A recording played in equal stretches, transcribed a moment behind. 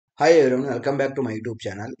Hi everyone, welcome back to my YouTube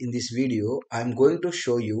channel. In this video, I am going to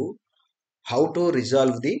show you how to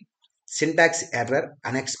resolve the syntax error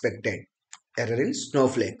unexpected error in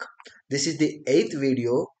Snowflake. This is the 8th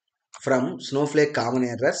video from Snowflake Common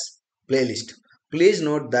Errors playlist. Please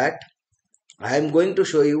note that I am going to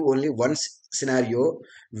show you only one scenario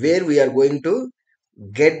where we are going to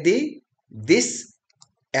get this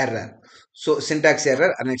error. So syntax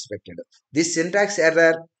error unexpected. This syntax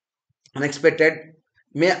error unexpected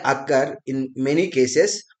may occur in many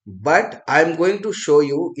cases, but I am going to show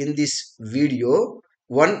you in this video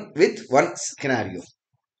one scenario.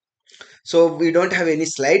 So we don't have any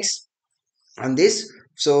slides on this,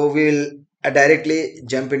 so we'll directly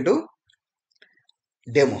jump into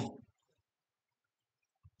demo.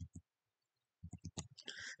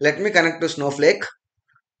 Let me connect to Snowflake.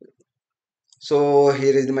 So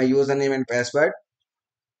here is my username and password.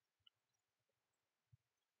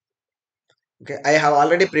 Okay, I have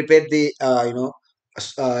already prepared the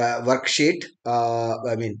worksheet.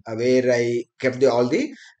 Where I kept all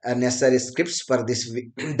the necessary scripts for this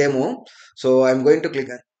demo. So I'm going to click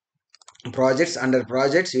on projects. Under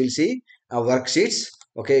projects you will see worksheets.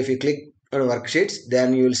 Okay, if you click on worksheets,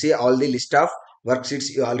 then you will see all the list of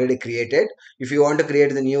worksheets you already created. If you want to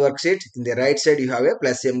create the new worksheet, in the right side you have a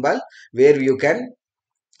plus symbol where you can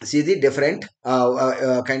see the different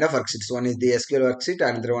kind of worksheets. One is the SQL worksheet,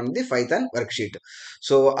 another one is the Python worksheet.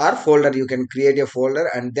 So our folder, you can create a folder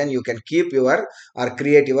and then you can keep your or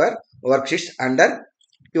create your worksheets under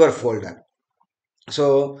your folder.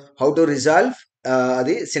 So how to resolve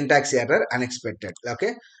the syntax error unexpected?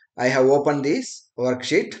 Okay, I have opened this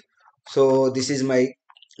worksheet. So this is my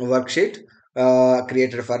worksheet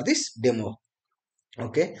created for this demo.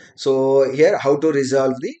 Okay, so here how to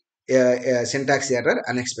resolve the syntax error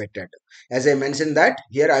unexpected. As I mentioned that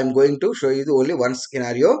here I am going to show you the only one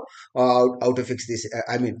scenario how to fix this.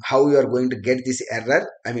 How you are going to get this error.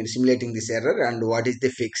 Simulating this error and what is the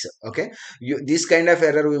fix. Okay, this kind of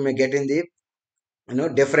error we may get in the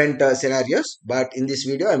different scenarios, but in this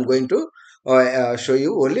video I'm going to show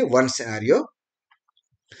you only one scenario.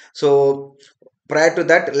 So prior to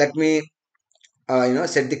that, let me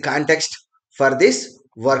set the context for this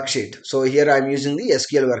worksheet. So here I'm using the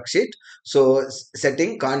SQL worksheet. So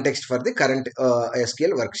setting context for the current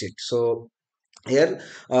SQL worksheet. So here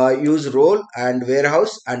use role and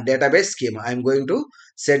warehouse and database schema. I'm going to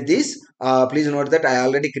set this. Please note that I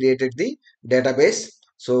already created the database.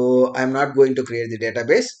 So I'm not going to create the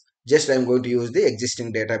database. Just I'm going to use the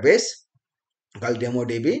existing database called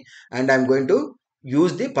DemoDB, and I'm going to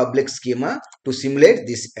use the public schema to simulate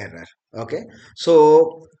this error. Okay,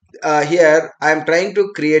 so here I am trying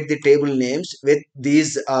to create the table names with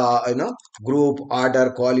these group,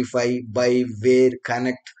 order, qualify, by, where,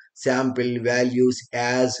 connect, sample, values,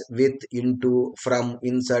 as, with, into, from,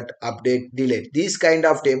 insert, update, delete. These kind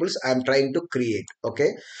of tables I am trying to create. Okay,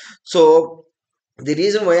 so the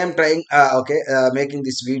reason why I'm trying making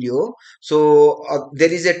this video, so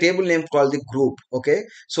there is a table name called the group. Okay,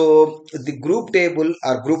 so the group table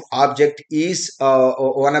or group object is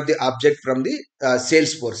one of the object from the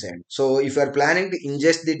Salesforce end. So if you are planning to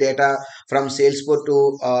ingest the data from Salesforce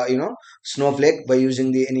to Snowflake by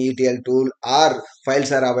using the any ETL tool, or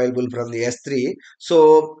files are available from the S3,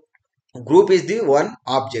 so group is the one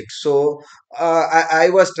object. So I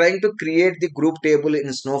was trying to create the group table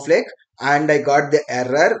in Snowflake and I got the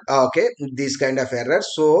error. Okay, this kind of error.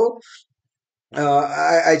 So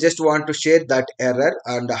I just want to share that error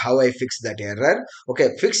and how I fix that error. Okay,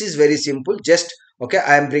 fix is very simple. Just okay,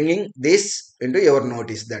 I am bringing this into your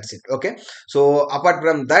notice. That's it. Okay, so apart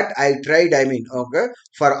from that, I tried. Okay,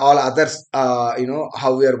 for all others,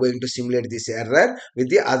 how we are going to simulate this error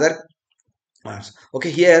with the other parts.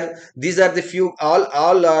 Okay, here these are the few, all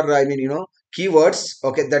are keywords.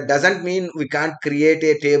 Okay, that doesn't mean we can't create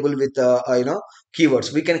a table with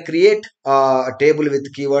keywords. We can create a table with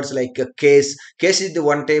keywords like a case is the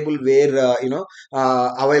one table where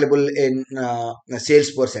available in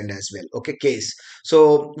Salesforce end as well. Okay, case,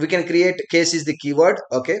 so we can create case is the keyword.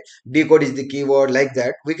 Okay, decode is the keyword. Like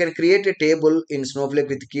that we can create a table in Snowflake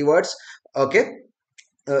with keywords. Okay,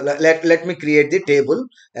 let me create the table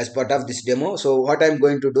as part of this demo. So what I'm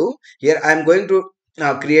going to do here, I'm going to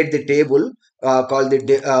create the table called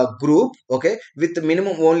the group. Okay, with the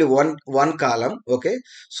minimum only one column. Okay,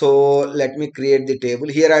 so let me create the table.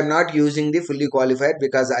 Here I'm not using the fully qualified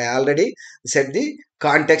because I already set the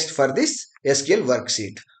context for this SQL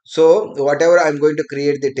worksheet. So whatever I'm going to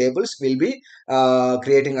create, the tables will be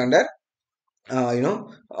creating under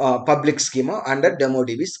public schema under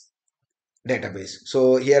DemoDB database.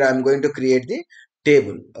 So here I'm going to create the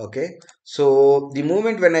table. Okay, so the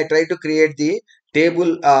moment when I try to create the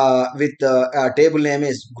table with table name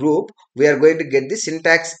is group, we are going to get the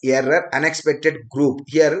syntax error unexpected group.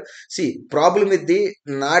 Here, see, problem with the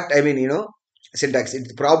not, I mean, syntax. It's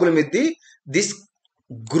the problem with the this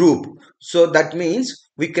group. So that means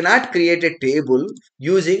we cannot create a table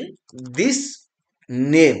using this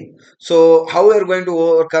name. So how we are going to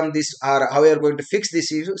overcome this, or how we are going to fix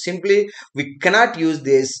this issue? Simply, we cannot use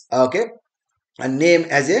this, okay, a name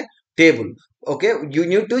as a table. Okay, you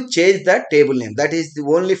need to change the table name. That is the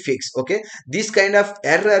only fix. Okay, this kind of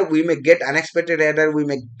error we may get, unexpected error we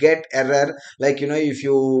may get, error like, if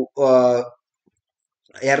you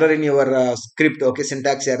error in your script, okay,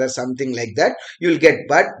 syntax error, something like that you will get.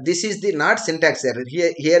 But this is the not syntax error.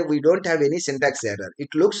 Here we don't have any syntax error. It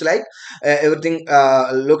looks like everything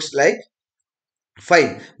looks like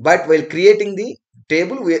fine, but while creating the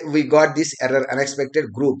table, we got this error,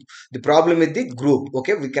 unexpected group. The problem with the group,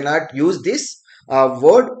 okay, we cannot use this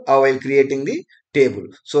word while creating the table.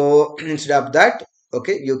 So instead of that,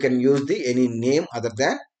 okay, you can use the any name other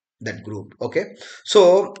than that group. Okay,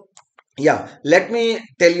 so yeah, let me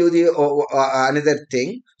tell you the another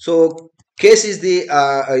thing. So case is the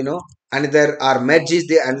another, or merge is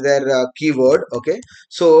the another keyword. Okay,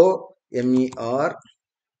 so mer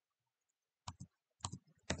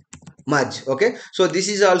merge. Okay, so this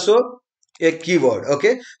is also a keyword.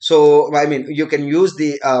 Okay, so I mean, you can use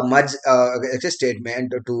the merge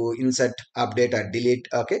statement to insert, update, or delete,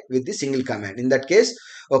 okay, with the single command. In that case,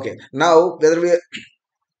 okay, now whether we are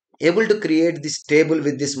able to create this table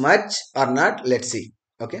with this merge or not, let's see.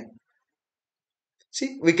 Okay,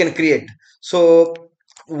 see, we can create. So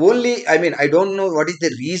only, I mean, I don't know what is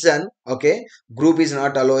the reason, okay, group is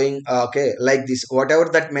not allowing, okay, like this, whatever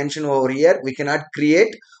that mention over here, we cannot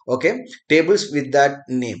create, okay, tables with that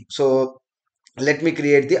name. So let me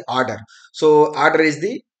create the order. So order is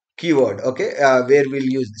the keyword, okay, where we'll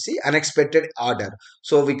use, see, unexpected order.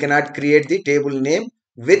 So we cannot create the table name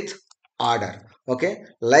with order. Okay,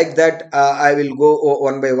 like that, I will go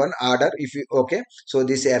one by one order. If you, okay, so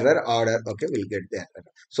this error order, okay, we'll get the error.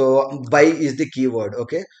 So by is the keyword.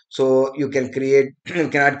 Okay, so you can create you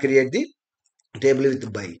cannot create the table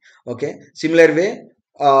with by. Okay, similar way,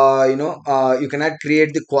 you cannot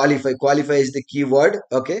create the qualify. Qualify is the keyword.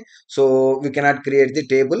 Okay, so we cannot create the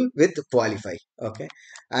table with qualify. Okay,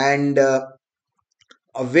 and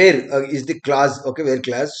where is the class. Okay, where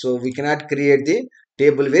class, so we cannot create the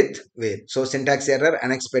table with where. So syntax error,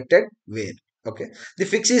 unexpected where. Okay, the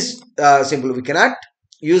fix is simple. We cannot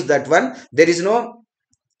use that one. There is no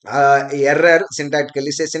error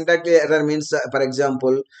syntactically. Say syntactic error means, for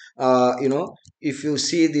example, if you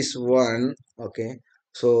see this one, okay,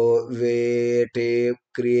 so we take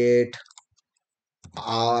create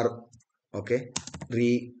r, okay,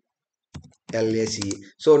 re lac.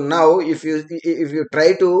 So now if you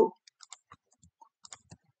try to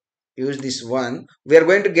use this one, we are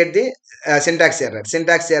going to get the syntax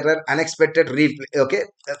error, unexpected replay. Okay,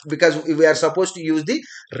 because we are supposed to use the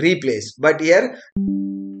replace, but here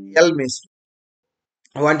l miss,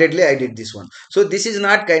 wantedly I did this one. So this is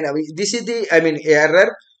not kind of, this is the, I mean,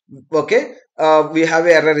 error. Okay, we have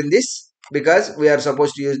a error in this because we are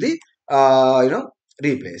supposed to use the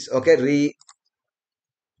replace. Okay,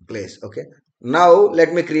 replace. Okay, now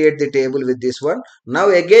let me create the table with this one. Now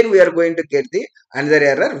again we are going to get the another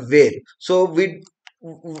error where. So we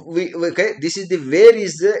okay, this is the where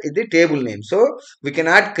is the table name. So we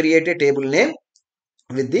cannot create a table name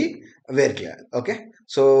with the where class. Okay,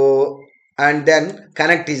 so and then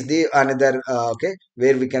connect is the another, okay,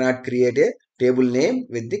 where we cannot create a table name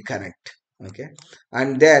with the connect. Okay,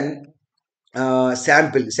 and then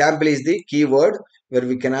sample is the keyword where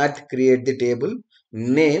we cannot create the table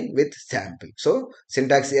name with sample. So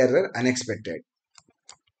syntax error, unexpected.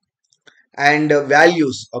 And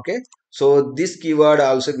values. Okay, so this keyword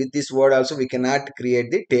also, with this word also, we cannot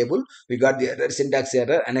create the table. We got the error, syntax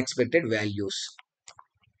error, unexpected values.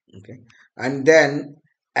 Okay, and then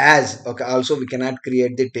as, okay, also we cannot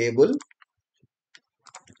create the table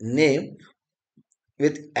name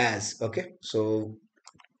with as. Okay, so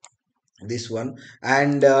this one.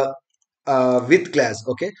 And with class.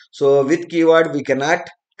 Okay, so with keyword we cannot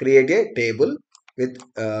create a table with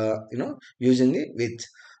using the with.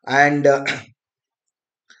 And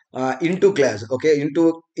into class. Okay,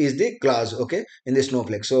 into is the class. Okay, in the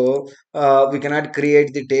Snowflake. So we cannot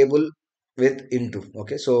create the table with into.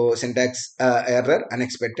 Okay, so syntax error,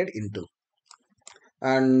 unexpected into.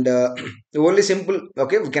 And only simple.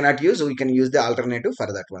 Okay, we cannot use, we can use the alternative for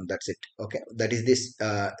that one. That's it. Okay, that is this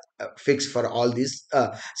fix for all these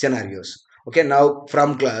scenarios. Okay, now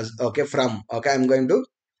from class. Okay, from, okay, I'm going to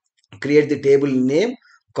create the table name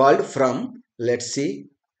called from. Let's see.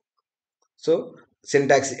 So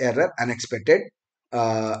syntax error, unexpected.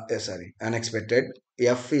 Sorry, unexpected.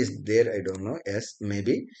 F is there, I don't know. Yes,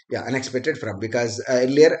 maybe. Yeah, unexpected from, because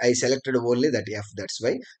earlier I selected only that F, that's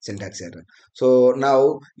why syntax error. So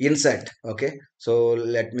now insert. Okay, so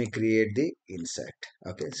let me create the insert.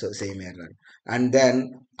 Okay, so same error. And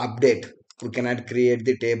then update. We cannot create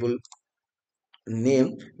the table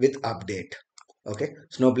name with update. Okay,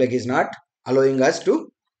 Snowflake is not allowing us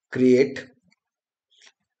to create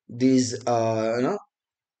these so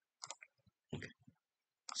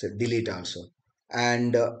delete also.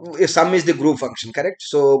 And sum is the group function, correct?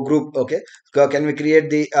 So group. Okay, so can we create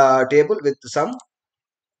the table with sum?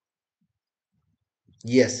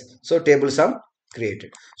 Yes, so table sum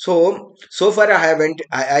created. So far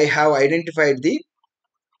I have identified the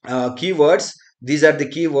keywords. These are the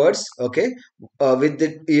keywords. Okay, with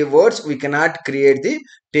the keywords we cannot create the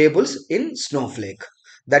tables in Snowflake.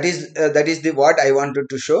 That is the what I wanted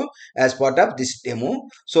to show as part of this demo.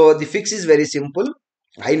 So the fix is very simple.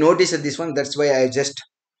 I noticed this one, that's why I just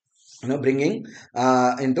bringing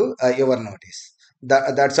into your notice.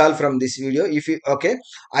 That's all from this video. If you okay,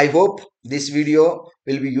 I hope this video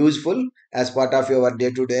will be useful as part of your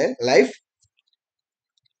day-to-day life.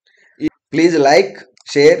 Please like,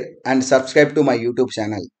 share and subscribe to my YouTube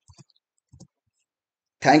channel.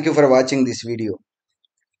 Thank you for watching this video.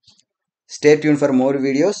 Stay tuned for more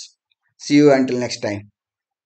videos. See you until next time.